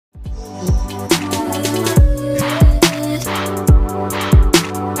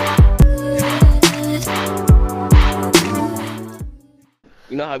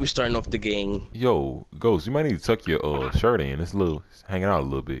how we starting off the game. Yo, Ghost, you might need to tuck your shirt in. It's a little hanging out a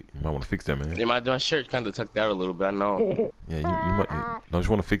little bit. You might want to fix that, man. Yeah, my shirt kind of tucked out a little bit. I know. Yeah, you might. Don't you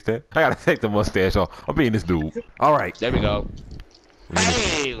want to fix that? I gotta take the mustache off. I'm being this dude. All right. There we go.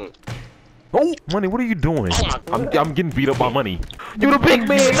 Hey! Oh, Money, what are you doing? I'm getting beat up by Money. You the big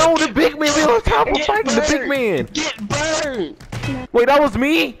man. No, the big man. We on top of fighting the big man. Get burned! Wait, that was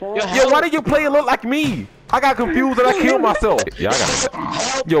me? Yo, why did you play it look like me? I got confused and I killed myself. Yeah, I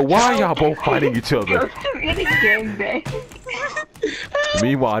got it. Yo, why are y'all both fighting each other?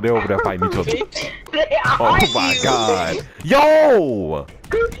 Meanwhile, they're over there fighting each other. Oh my god. Yo!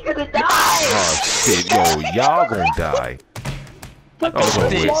 Oh shit, yo, y'all gonna die. Oh,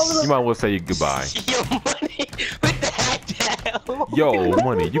 wait. You might well say goodbye. Yo, Money, put the hat down. Yo,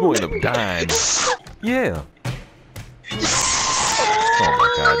 Money, you gonna end up dying. Yeah. Oh my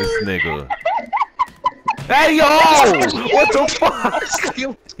god, this nigga. Hey yo! What the fuck?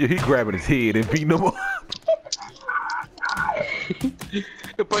 Yeah, he grabbing his head and beating him up.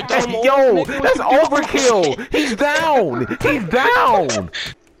 Hey, yo, that's overkill. He's down. He's down.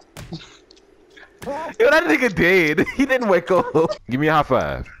 Yo, that nigga dead. He didn't wake up. Give me a high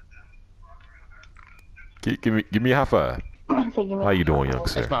five. Give me a high five. How you doing, young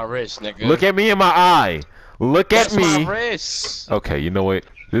sir? That's my wrist, nigga. Look at me in my eye. Look at That's me. my wrist. Okay, you know what?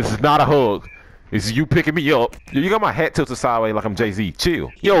 This is not a hug. This is you picking me up. Yo, you got my hat tilted sideways like I'm Jay-Z. Chill.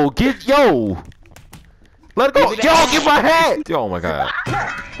 Yo, let it go. Yo, get my hat. Yo, oh my god.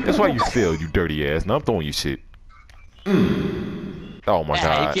 That's why you failed, you dirty ass. Now I'm throwing you shit. Oh my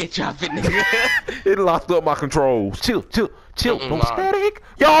god. You can't drop it, nigga. It locked up my controls. Chill. No static.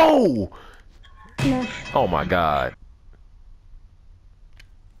 Yo. Oh my god.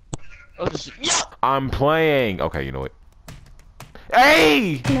 I'm playing. Okay, you know what?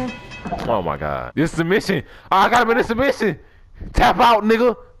 Hey! Oh my god. This is a mission. Oh, I got him in a submission. Tap out,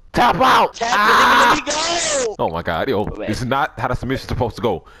 nigga. Tap out. Tap it, nigga, let me go. Oh my god. Yo, this is not how the submission's supposed to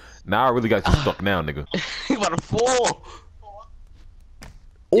go. Now I really got you stuck now, nigga. You about to fall.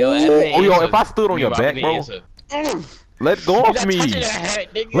 Yo, if I stood on your back, bro. Let go of me. Hat,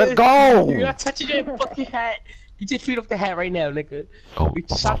 let go. You're not touching your fucking hat. You just feed off the hat right now, nigga. Oh,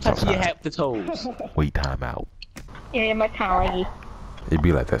 stop touching your hat with the toes. Wait, time out. Yeah, my car. It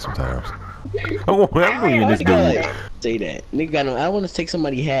be like that sometimes. I'm going this dude. Say that. Nigga, I want to take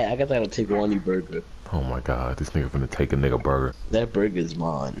somebody's hat. I got to take one burger. Oh my god, this nigga finna take a nigga burger. That burger is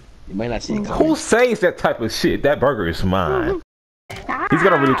mine. You might not see it coming. Who says that type of shit? That burger is mine. He's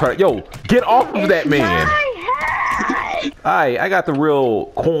gonna really try to. Yo, get off of that man. Alright, I got the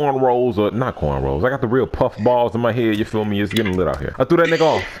real corn rolls, or not corn rolls. I got the real puff balls in my head. You feel me? It's getting lit out here. I threw that nigga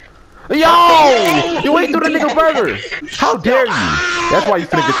off. Yo! You ain't threw that nigga burger! How dare you? That's why you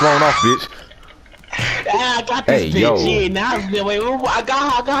finna get thrown off, bitch. I got this bitch. Yo. Yeah, now I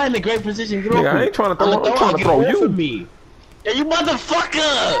got her in a great position. Get off I ain't trying to throw. I'm trying to throw you. Me. Yeah, you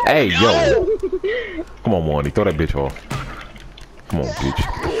motherfucker! Hey, yo! Come on, Marty, throw that bitch off. Come on,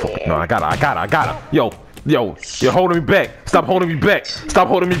 bitch. No, I got her. Yo, you're holding me back. Stop holding me back. Stop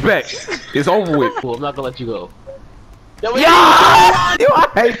holding me back. It's over with. Cool, I'm not gonna let you go. Yo, I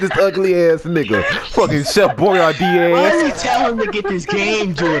hate this ugly ass nigga. Fucking Chef Boyardee ass. Why don't you tell him to get this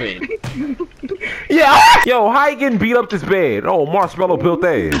game, Jordan? Yeah. Yo, how you getting beat up this bad? Oh, Marshmallow built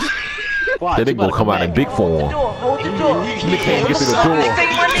ass. That nigga gonna come out in big form. Hold the door. Nigga can't get to the door.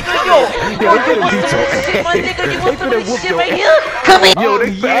 Yo, they finna beat your ass. my nigga, you want some of this shit right ass. here? Come here. Yo,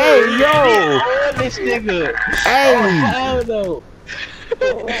 hey, yo. This nigga. Hey. I don't know.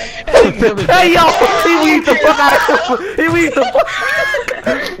 Hey, yo, he weaved the fuck out of him. He weaved the fuck.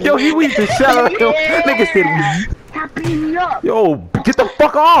 Yo, he weaved the shit out of him. Nigga said, yo, get the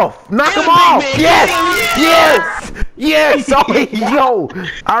fuck off. Knock him off. Yes. Oh, yo,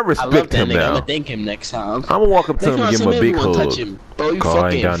 I respect him now. I'm gonna thank him next time. I'm gonna walk up to him and give him a big hug. Touch him. Bro, you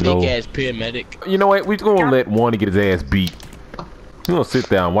fucking fake ass paramedic. You know what? We gonna let Warner get his ass beat. You gonna sit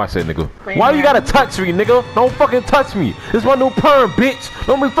down and watch that nigga. Why you gotta touch me, nigga? Don't fucking touch me. This my new perm, bitch.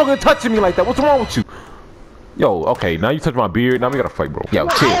 Don't be fucking touching me like that. What's wrong with you? Yo, okay, now you touch my beard. Now we gotta fight, bro. Yo,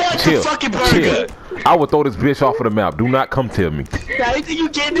 chill. I would throw this bitch off of the map. Do not come tell me. Now you think you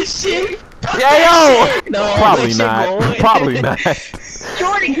getting this shit? Yeah, yo! No, probably not. Probably not.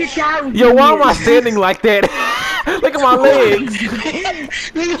 Jordan, get down. Yo, why am I standing like that? Look at my legs.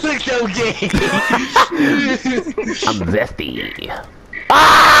 Niggas look so gay. I'm zesty.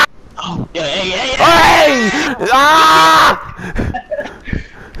 Ah! Oh, hey! Ah!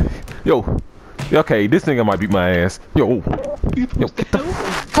 Yo. Okay, this nigga might beat my ass. Yo, get the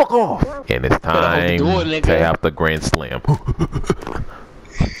fuck off. And it's time to have the grand slam.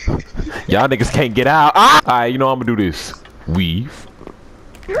 Y'all niggas can't get out. Ah! Alright, you know I'm gonna do this. Weave.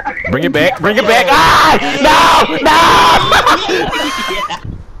 Bring it back. Bring it back. Ah! No!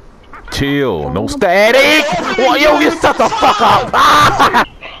 No! Chill. No static. Oh, yo, you shut the fuck up. Ah!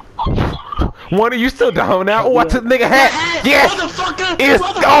 One of you still down now? Oh, I took the nigga hat. Yes! It's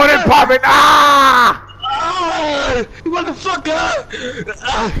going and popping. Ah! Motherfucker!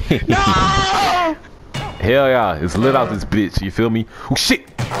 No! Hell yeah, it's lit out this bitch, you feel me? Oh shit!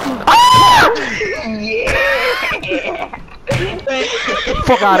 Ah!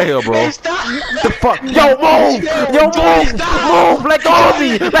 Fuck out of here, bro. The fuck? Yo, move! Yo, move! Move! Let go of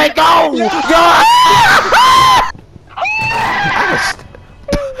me! Let go! Yo!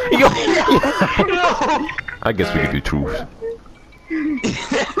 Yo! I guess we can do truth.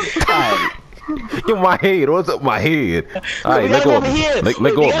 Yo, my head. What's up, my head? All right, let go of me. Let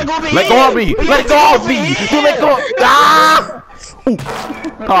go of me. Let go of me. Let go of me. You let go. Ah!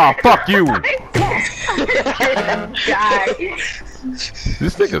 Oh, fuck you.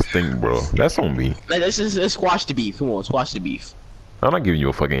 This nigga stink, bro. That's on me. Let's squash the beef. Come on, squash the beef. I'm not giving you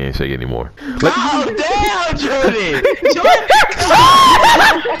a fucking handshake anymore. Oh, damn, Jordan!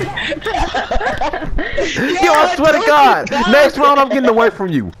 Yo, I swear to God. Next round, I'm getting away from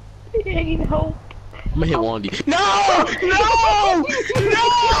you. I'm gonna hit Wandy. No!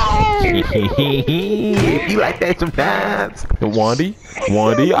 You like that sometimes. Wandy,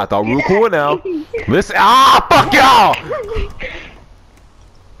 I thought we were cool now. Listen, fuck y'all!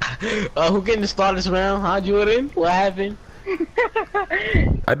 Who getting to start this round? Huh, Jordan? What happened?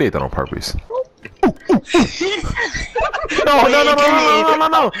 I did that on purpose. No! Let go of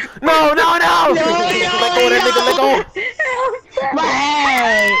that nigga, let go! My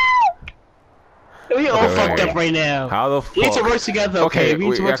head! We all fucked up right now. How the fuck? We need to work together, okay? We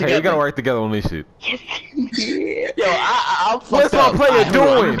need to work together. We gotta work together on this shit. Yo, I'm What's fucked my up. player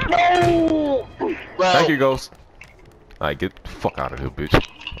doing? No! Well, Thank you, Ghost. Alright, get the fuck out of here, bitch.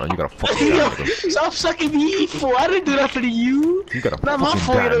 Oh, you gotta fucking die, nigga. Stop sucking me, fool. I didn't do nothing to you. You gotta Not my fucking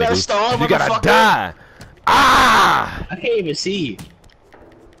fault, die, you nigga. star, You gotta motherfucker. die. Ah! I can't even see.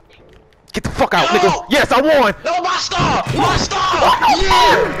 Get the fuck out, No! nigga. Yes, I won. No, my star! My star!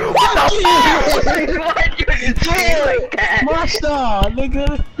 Yeah! What the Yeah! My star,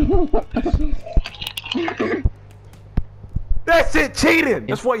 nigga! That's it, cheating.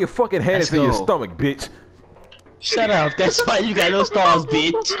 That's why your fucking head Let's is in your go. stomach, bitch. Shut up. That's why you got no stars,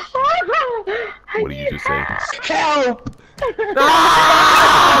 bitch. What did you just say? Help!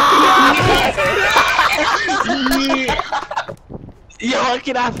 Yo, how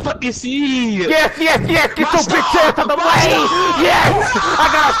can I fucking see you? Yes, get My your bitch star! ass out the My way. star! Yes, I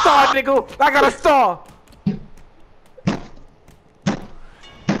got a star, nigga. I got a star.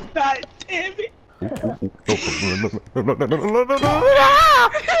 God damn it.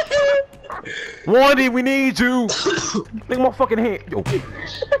 Wandy, we need you. Look at my fucking hand. Yo.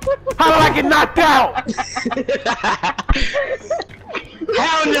 How did I get knocked out?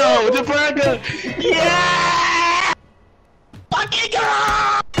 Hell no! The burger! Yeah! Fucking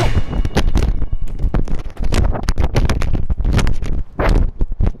go!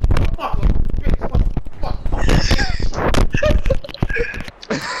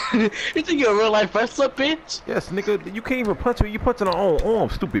 You think you're a real life wrestler, bitch? Yes, nigga, you can't even punch me. You punching on own arm,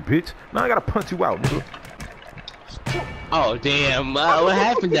 stupid bitch. Now I gotta punch you out, nigga. Oh damn! What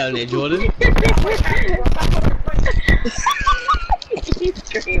happened down there, Jordan?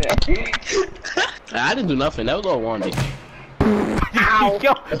 I didn't do nothing. That was all Wandy.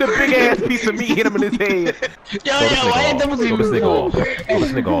 Yo, the big ass piece of meat hit him in his head. Yo, I ain't done with you. Throw this nigga off. Throw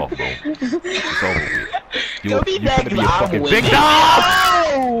this nigga off, bro. It's over with. You finna be a fucking big dog!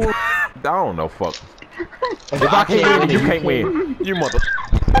 I don't know, fuck. If I can't win, then you can't win. You mother.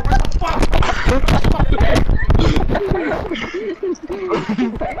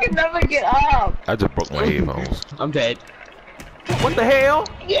 I can never get up. I just broke my headphones. I'm dead. What the hell?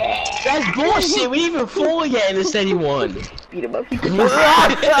 Yeah. That's bullshit. We ain't even full yet and it said he won. Beat him up. Come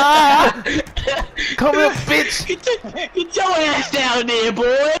here, bitch. Get your ass down there,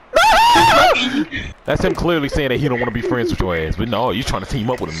 boy. That's him clearly saying that he don't want to be friends with your ass. But no, you trying to team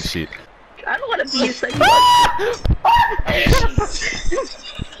up with him and shit. I don't want to be a second.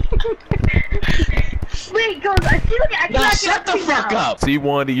 Wait, goes. I see. Look, I Now cannot shut the fuck up. See,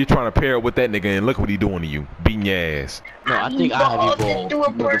 Wandy, you trying to pair up with that nigga and look what he doing to you. Beating your ass. No, I think I have you, ball.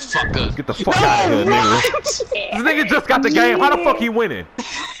 Motherfucker. Get the fuck out of here, nigga. This nigga just got the game. How the fuck he winning?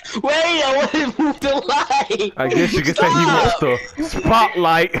 Wait, I want to move the light. I guess you could say he wants the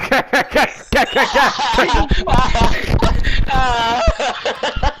spotlight.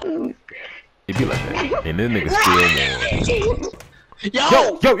 It be like that. And this nigga still won.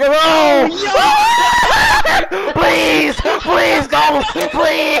 Yo! Yo! Please, please, Ghost,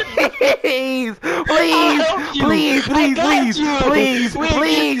 please, please, please, please,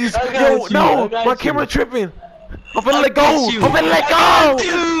 please. Yo, no, my camera tripping. I'm finna let go. I'm finna let go.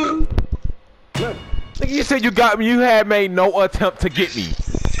 Nigga, you said you got me. You had made no attempt to get me.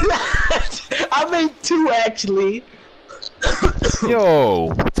 I made 2 actually. Yo,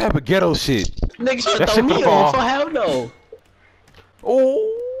 what type of ghetto shit? Nigga should That throw shit me can fall. off. For hell no.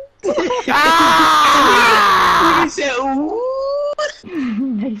 Oh. Ah! Nigga said, ooh.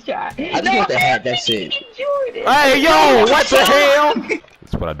 Nice try. I just want to have that shit. Hey, yo, what the hell?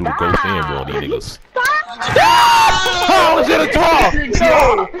 That's what I do to Ghost and Raw, these niggas. Stop! Oh, it's in the draw!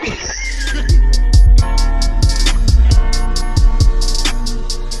 No!